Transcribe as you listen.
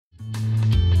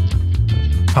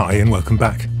Hi and welcome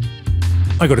back.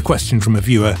 I got a question from a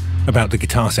viewer about the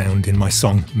guitar sound in my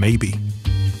song Maybe.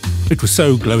 It was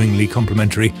so glowingly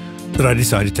complimentary that I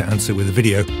decided to answer with a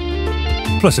video.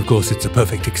 Plus, of course, it's a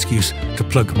perfect excuse to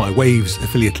plug my Waves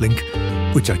affiliate link,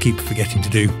 which I keep forgetting to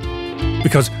do.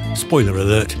 Because, spoiler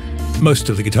alert, most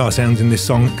of the guitar sounds in this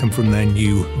song come from their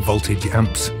new voltage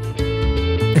amps.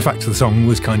 In fact, the song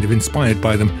was kind of inspired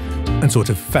by them and sort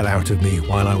of fell out of me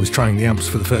while I was trying the amps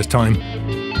for the first time.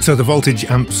 So the voltage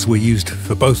amps were used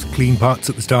for both clean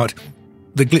parts at the start,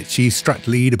 the glitchy Strat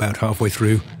lead about halfway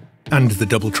through, and the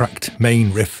double-tracked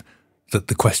main riff that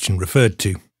the question referred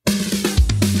to.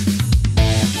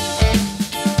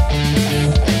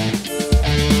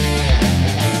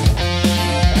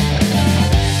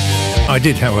 I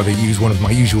did, however, use one of my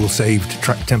usual saved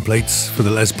track templates for the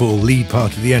Les Paul lead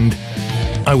part at the end.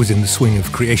 I was in the swing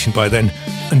of creation by then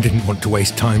and didn't want to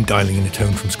waste time dialing in a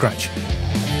tone from scratch.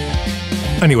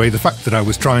 Anyway, the fact that I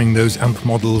was trying those amp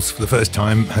models for the first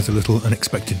time has a little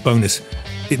unexpected bonus.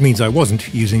 It means I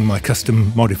wasn't using my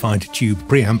custom modified tube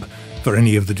preamp for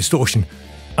any of the distortion,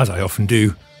 as I often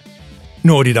do.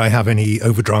 Nor did I have any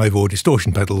overdrive or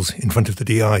distortion pedals in front of the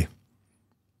DI.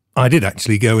 I did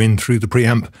actually go in through the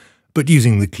preamp, but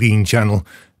using the clean channel,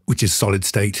 which is solid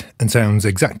state and sounds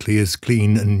exactly as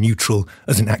clean and neutral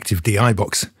as an active DI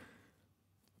box.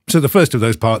 So the first of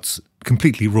those parts,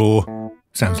 completely raw,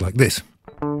 sounds like this.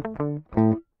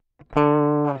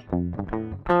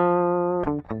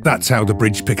 That's how the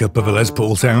bridge pickup of a Les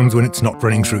Paul sounds when it's not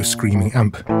running through a screaming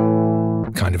amp.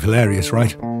 Kind of hilarious,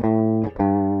 right?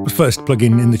 The first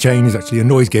plug-in in the chain is actually a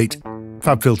noise gate,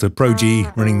 FabFilter Pro G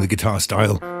running the guitar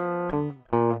style.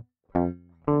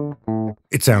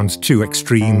 It sounds too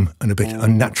extreme and a bit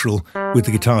unnatural with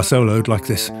the guitar soloed like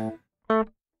this.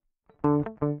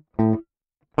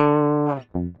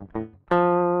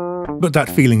 But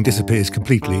that feeling disappears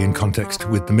completely in context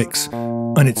with the mix,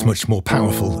 and it's much more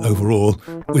powerful overall,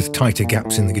 with tighter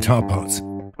gaps in the guitar parts.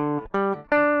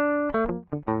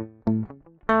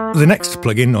 The next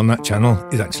plugin on that channel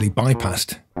is actually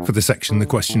bypassed for the section the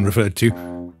question referred to,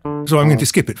 so I'm going to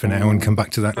skip it for now and come back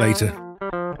to that later.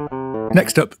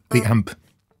 Next up, the amp.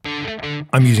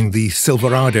 I'm using the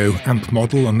Silverado amp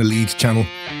model on the lead channel,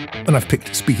 and I've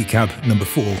picked speaker cab number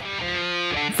 4.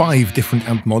 5 different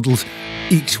amp models,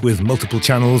 each with multiple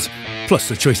channels,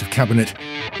 plus a choice of cabinet,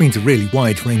 means a really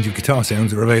wide range of guitar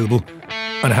sounds are available,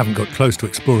 and I haven't got close to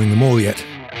exploring them all yet.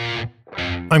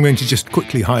 I'm going to just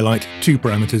quickly highlight 2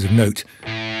 parameters of note.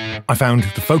 I found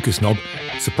the focus knob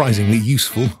surprisingly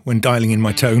useful when dialing in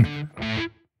my tone.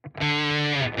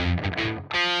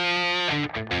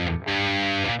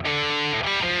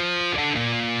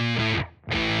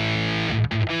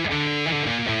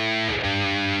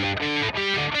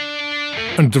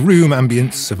 And the room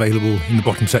ambience available in the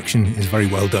bottom section is very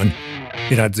well done.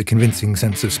 It adds a convincing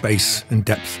sense of space and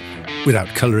depth without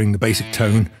colouring the basic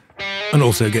tone, and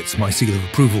also gets my seal of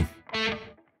approval.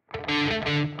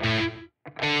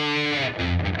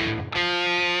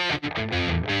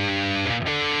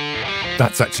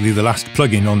 That's actually the last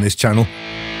plugin on this channel.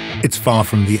 It's far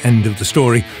from the end of the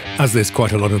story, as there's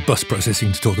quite a lot of bus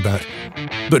processing to talk about.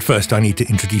 But first I need to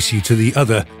introduce you to the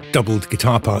other doubled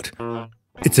guitar part.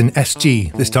 It's an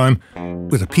SG this time,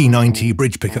 with a P90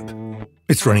 bridge pickup.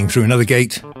 It's running through another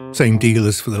gate, same deal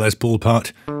as for the Les Paul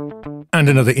part, and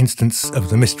another instance of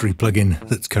the mystery plugin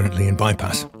that's currently in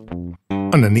bypass.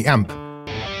 And then the amp.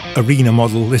 Arena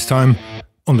model this time,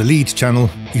 on the lead channel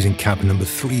using cab number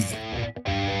 3.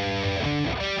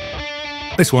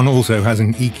 This one also has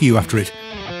an EQ after it,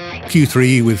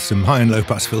 Q3 with some high and low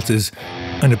pass filters,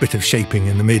 and a bit of shaping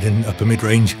in the mid and upper mid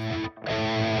range.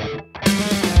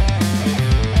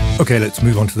 Okay, let's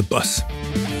move on to the bus.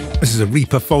 This is a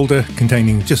Reaper folder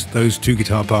containing just those 2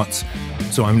 guitar parts,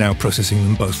 so I'm now processing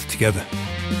them both together.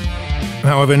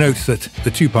 However, note that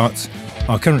the 2 parts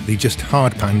are currently just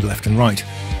hard-panned left and right,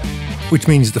 which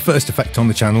means the first effect on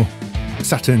the channel,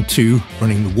 Saturn II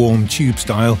running the warm tube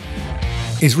style,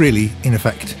 is really, in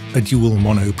effect, a dual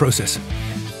mono process.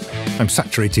 I'm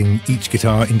saturating each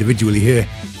guitar individually here,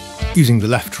 using the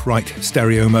left-right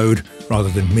stereo mode rather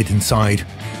than mid and side.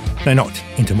 They're not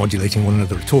intermodulating one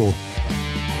another at all.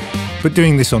 But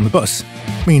doing this on the bus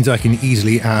means I can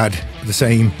easily add the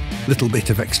same little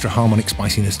bit of extra harmonic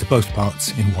spiciness to both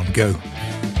parts in one go.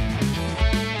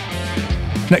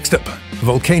 Next up,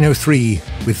 Volcano 3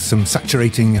 with some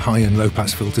saturating high and low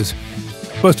pass filters,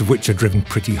 both of which are driven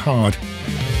pretty hard.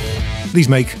 These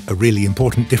make a really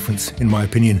important difference in my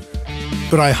opinion,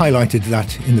 but I highlighted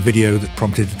that in the video that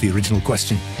prompted the original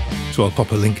question, so I'll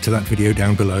pop a link to that video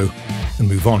down below and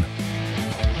move on.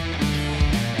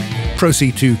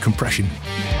 Proceed to compression.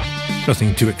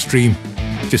 Nothing too extreme,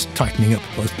 just tightening up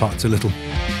both parts a little.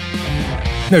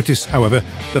 Notice, however,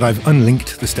 that I've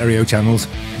unlinked the stereo channels,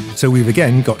 so we've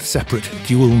again got separate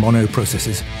dual mono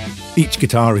processes. Each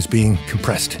guitar is being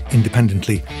compressed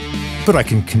independently, but I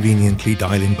can conveniently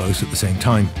dial in both at the same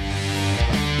time.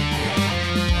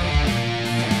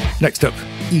 Next up,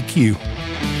 EQ.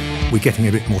 We're getting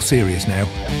a bit more serious now.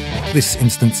 This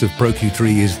instance of Pro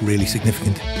Q3 is really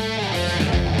significant.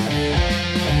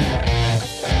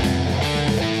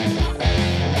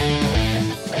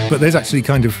 But there's actually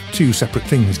kind of two separate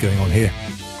things going on here.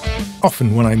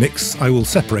 Often when I mix, I will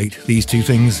separate these two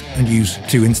things and use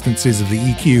two instances of the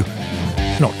EQ,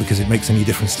 not because it makes any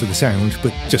difference to the sound,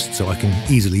 but just so I can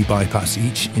easily bypass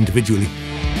each individually.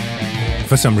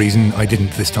 For some reason, I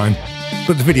didn't this time,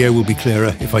 but the video will be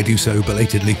clearer if I do so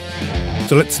belatedly.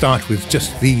 So let's start with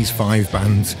just these 5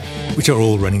 bands, which are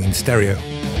all running in stereo.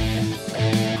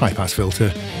 High pass filter,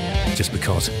 just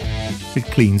because. It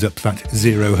cleans up that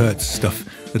 0 Hz stuff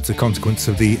that's a consequence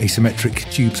of the asymmetric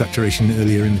tube saturation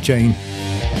earlier in the chain,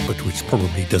 but which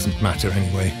probably doesn't matter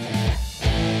anyway.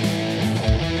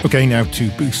 Okay, now to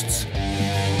boosts.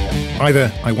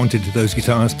 Either I wanted those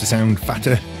guitars to sound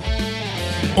fatter,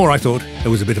 or I thought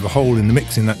there was a bit of a hole in the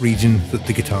mix in that region that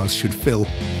the guitars should fill.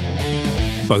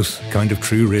 Both kind of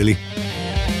true, really.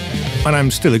 And I'm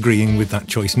still agreeing with that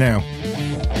choice now.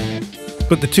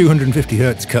 But the 250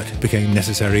 Hz cut became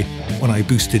necessary when I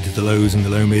boosted the lows and the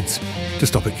low mids to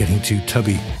stop it getting too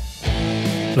tubby.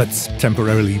 Let's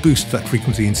temporarily boost that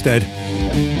frequency instead.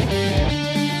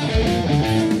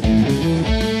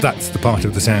 That's the part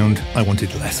of the sound I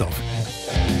wanted less of.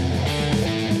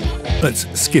 Let's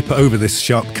skip over this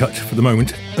sharp cut for the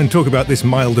moment and talk about this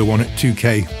milder one at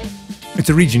 2K. It's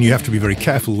a region you have to be very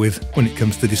careful with when it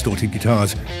comes to distorted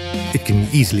guitars. It can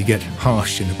easily get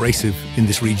harsh and abrasive in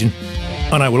this region,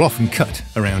 and I will often cut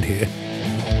around here.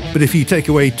 But if you take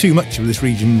away too much of this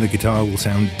region, the guitar will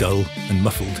sound dull and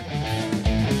muffled.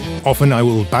 Often I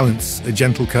will balance a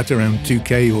gentle cut around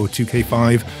 2K or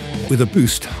 2K5 with a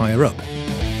boost higher up,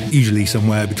 usually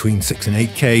somewhere between 6 and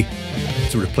 8K,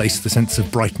 to replace the sense of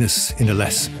brightness in a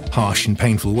less harsh and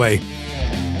painful way.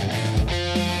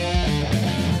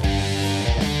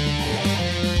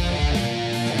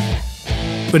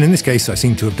 But in this case, I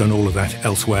seem to have done all of that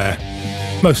elsewhere,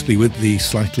 mostly with the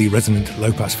slightly resonant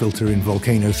low-pass filter in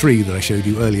Volcano 3 that I showed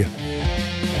you earlier.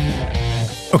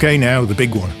 Okay, now the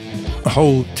big one. A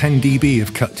whole 10 dB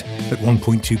of cut at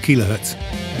 1.2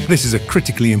 kHz. This is a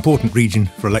critically important region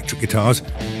for electric guitars,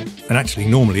 and actually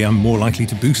normally I'm more likely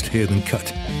to boost here than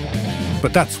cut.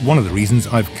 But that's one of the reasons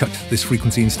I've cut this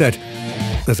frequency instead.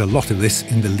 There's a lot of this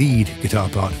in the lead guitar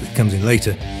part that comes in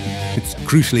later. It's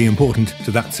crucially important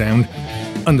to that sound,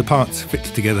 and the parts fit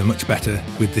together much better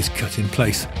with this cut in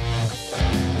place.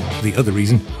 The other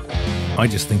reason, I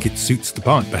just think it suits the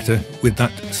part better with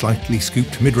that slightly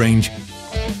scooped mid-range.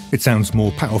 It sounds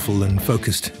more powerful and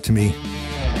focused to me.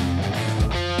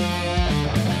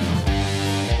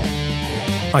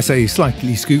 I say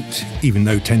slightly scooped, even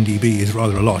though 10 dB is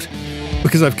rather a lot,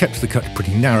 because I've kept the cut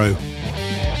pretty narrow.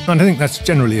 And I think that's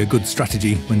generally a good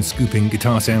strategy when scooping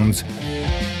guitar sounds.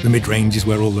 The mid-range is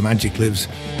where all the magic lives,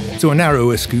 so a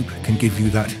narrower scoop can give you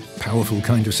that powerful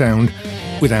kind of sound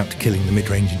without killing the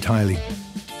mid-range entirely.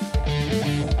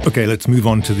 Okay, let's move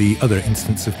on to the other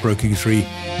instance of Pro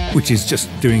Q3, which is just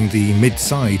doing the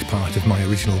mid-side part of my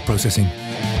original processing.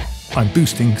 I'm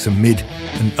boosting some mid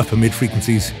and upper mid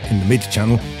frequencies in the mid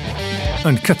channel,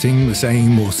 and cutting the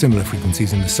same or similar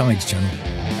frequencies in the sides channel.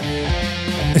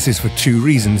 This is for two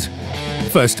reasons.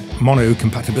 First, mono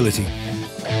compatibility.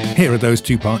 Here are those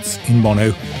two parts in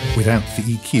mono without the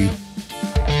EQ.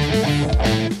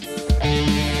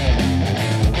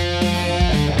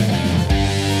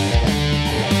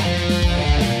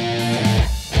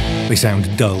 They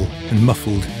sound dull and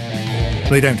muffled.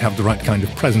 They don't have the right kind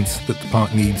of presence that the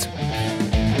part needs.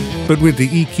 But with the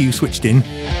EQ switched in,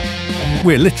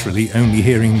 we're literally only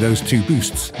hearing those two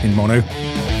boosts in mono,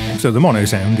 so the mono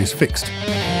sound is fixed.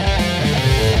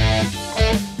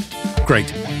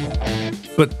 Great.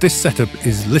 But this setup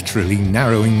is literally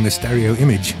narrowing the stereo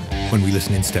image when we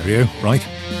listen in stereo, right?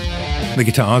 The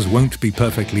guitars won't be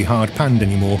perfectly hard-panned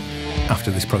anymore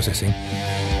after this processing.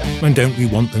 And don't we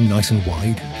want them nice and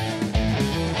wide?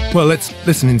 Well, let's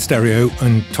listen in stereo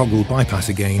and toggle bypass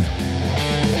again.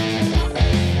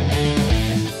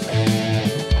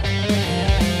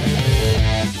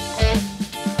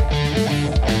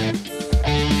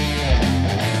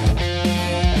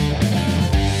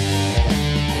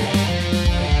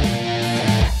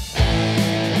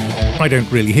 I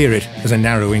don't really hear it as a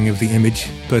narrowing of the image,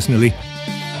 personally.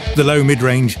 The low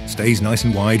mid-range stays nice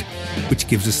and wide, which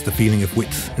gives us the feeling of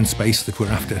width and space that we're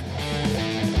after.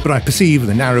 but I perceive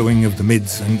the narrowing of the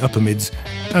mids and upper mids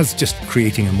as just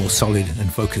creating a more solid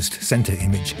and focused centre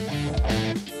image.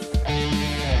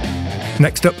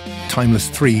 Next up, Timeless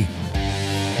 3.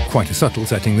 Quite a subtle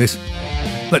setting this.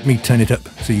 Let me turn it up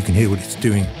so you can hear what it's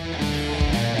doing.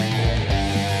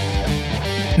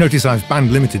 Notice I've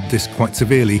band limited this quite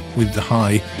severely with the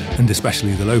high and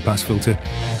especially the low pass filter,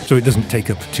 so it doesn't take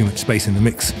up too much space in the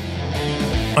mix.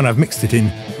 And I've mixed it in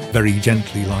very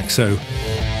gently like so,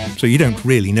 so you don't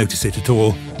really notice it at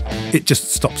all. It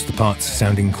just stops the parts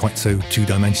sounding quite so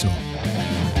two-dimensional.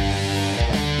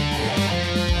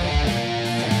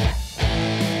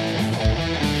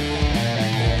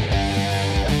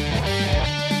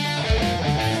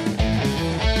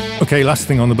 Okay, last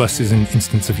thing on the bus is an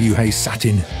instance of Yuhei's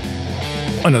Satin.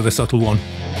 Another subtle one.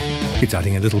 It's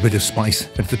adding a little bit of spice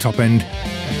at the top end,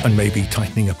 and maybe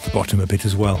tightening up the bottom a bit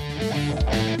as well.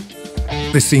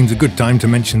 This seems a good time to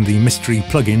mention the mystery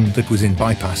plugin that was in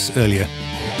Bypass earlier,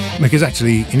 because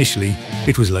actually, initially,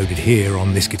 it was loaded here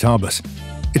on this guitar bus.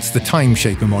 It's the Time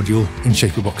Shaper module in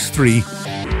Shaperbox 3,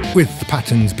 with the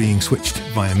patterns being switched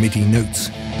via MIDI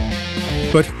notes.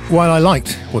 But while I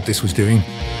liked what this was doing,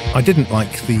 I didn't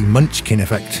like the Munchkin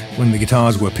effect when the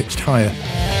guitars were pitched higher.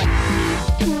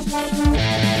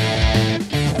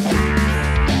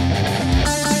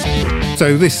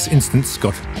 So this instance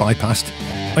got bypassed,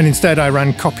 and instead I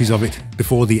ran copies of it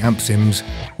before the amp sims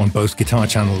on both guitar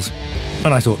channels,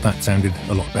 and I thought that sounded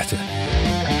a lot better.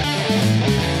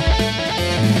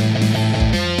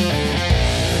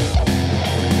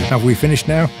 Have we finished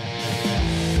now?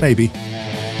 Maybe.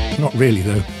 Not really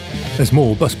though. There's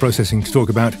more bus processing to talk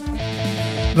about.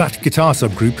 That guitar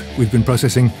subgroup we've been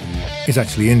processing is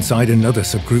actually inside another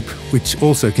subgroup which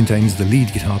also contains the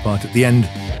lead guitar part at the end.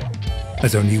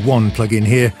 There's only one plug-in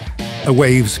here, a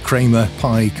Waves Kramer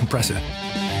PIE compressor.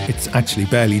 It's actually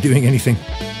barely doing anything.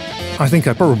 I think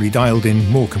I probably dialed in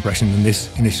more compression than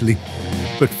this initially,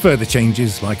 but further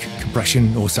changes like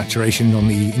compression or saturation on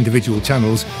the individual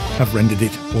channels have rendered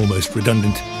it almost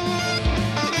redundant.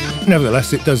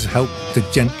 Nevertheless, it does help to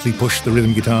gently push the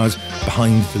rhythm guitars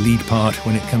behind the lead part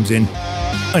when it comes in,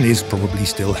 and is probably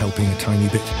still helping a tiny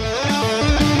bit.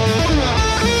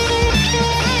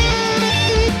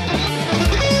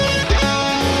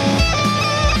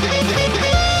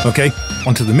 Okay,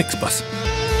 onto the mix bus.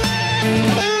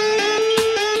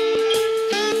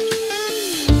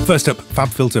 First up,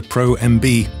 FabFilter Pro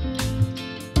MB.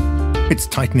 It's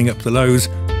tightening up the lows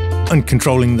and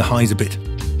controlling the highs a bit.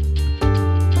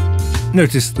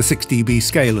 Notice the 6 dB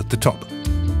scale at the top.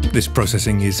 This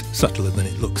processing is subtler than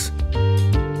it looks.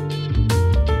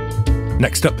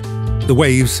 Next up, the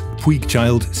Waves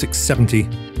Puigchild 670.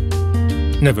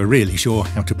 Never really sure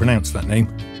how to pronounce that name.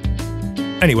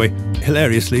 Anyway,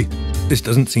 hilariously, this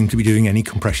doesn't seem to be doing any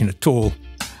compression at all.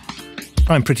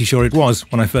 I'm pretty sure it was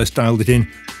when I first dialed it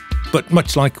in, but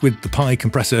much like with the PIE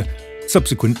compressor,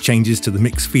 subsequent changes to the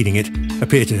mix feeding it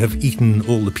appear to have eaten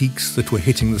all the peaks that were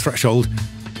hitting the threshold,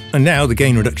 and now the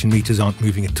gain reduction meters aren't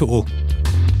moving at all.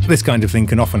 This kind of thing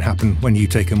can often happen when you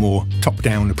take a more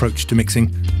top-down approach to mixing,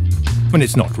 when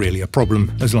it's not really a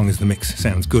problem as long as the mix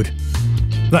sounds good.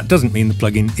 That doesn't mean the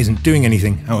plugin isn't doing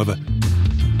anything, however.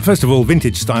 First of all,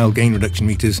 vintage-style gain reduction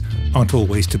meters aren't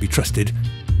always to be trusted,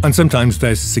 and sometimes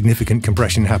there's significant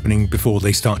compression happening before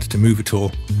they start to move at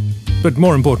all. But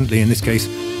more importantly in this case,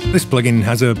 this plugin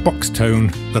has a box tone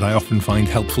that I often find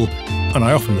helpful, and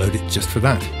I often load it just for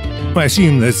that. I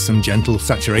assume there's some gentle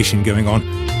saturation going on,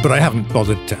 but I haven't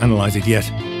bothered to analyse it yet.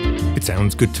 It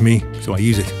sounds good to me, so I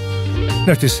use it.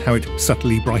 Notice how it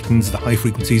subtly brightens the high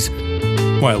frequencies,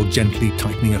 while gently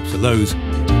tightening up the lows.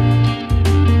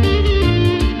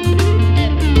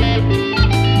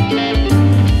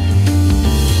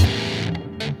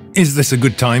 Is this a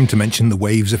good time to mention the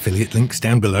Waves affiliate links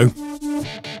down below?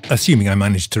 Assuming I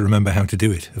managed to remember how to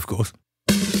do it, of course.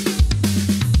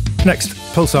 Next,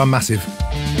 Pulsar Massive.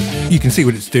 You can see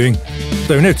what it's doing,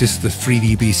 though notice the 3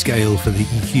 dB scale for the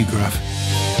EQ graph.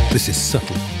 This is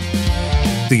subtle.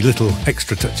 The little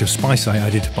extra touch of spice I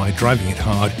added by driving it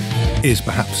hard is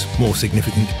perhaps more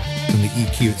significant than the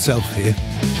EQ itself here.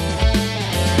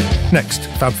 Next,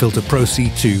 FabFilter Pro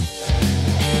C2.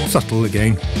 Subtle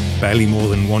again, barely more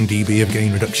than 1 dB of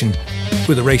gain reduction,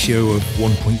 with a ratio of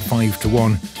 1.5 to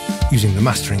 1, using the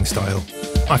mastering style.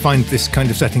 I find this kind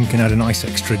of setting can add a nice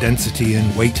extra density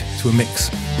and weight to a mix,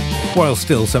 while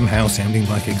still somehow sounding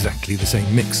like exactly the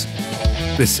same mix.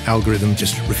 This algorithm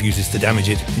just refuses to damage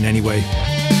it in any way.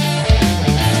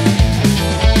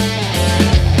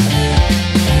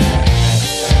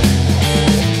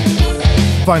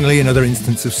 Finally, another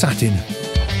instance of Satin.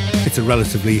 It's a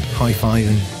relatively hi-fi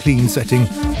and clean setting,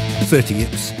 30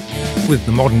 yips, with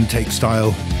the modern tape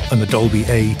style and the Dolby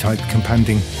A type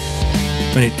companding,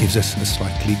 and it gives us a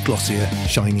slightly glossier,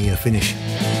 shinier finish.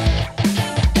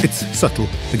 It's subtle,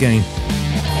 again.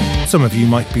 Some of you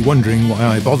might be wondering why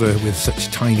I bother with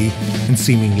such tiny and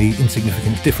seemingly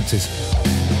insignificant differences.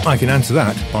 I can answer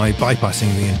that by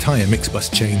bypassing the entire mix bus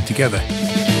chain together.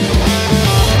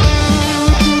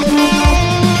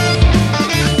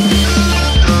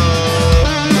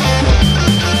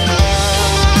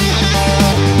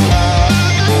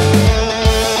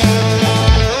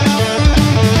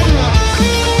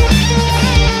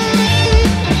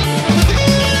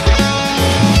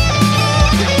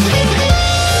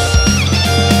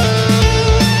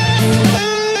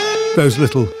 Those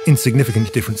little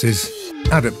insignificant differences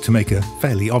add up to make a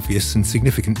fairly obvious and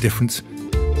significant difference.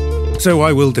 So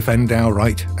I will defend our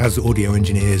right as audio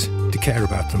engineers to care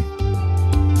about them.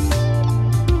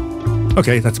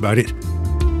 Okay, that's about it.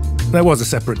 There was a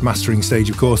separate mastering stage,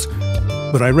 of course,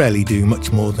 but I rarely do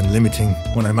much more than limiting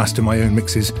when I master my own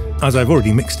mixes, as I've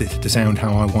already mixed it to sound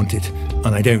how I want it,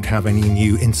 and I don't have any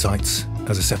new insights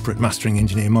as a separate mastering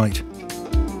engineer might.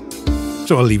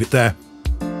 So I'll leave it there.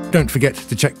 Don't forget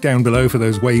to check down below for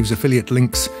those Waves affiliate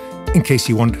links in case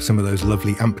you want some of those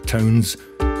lovely amp tones,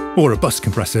 or a bus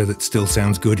compressor that still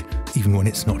sounds good even when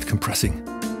it's not compressing.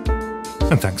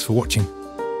 And thanks for watching.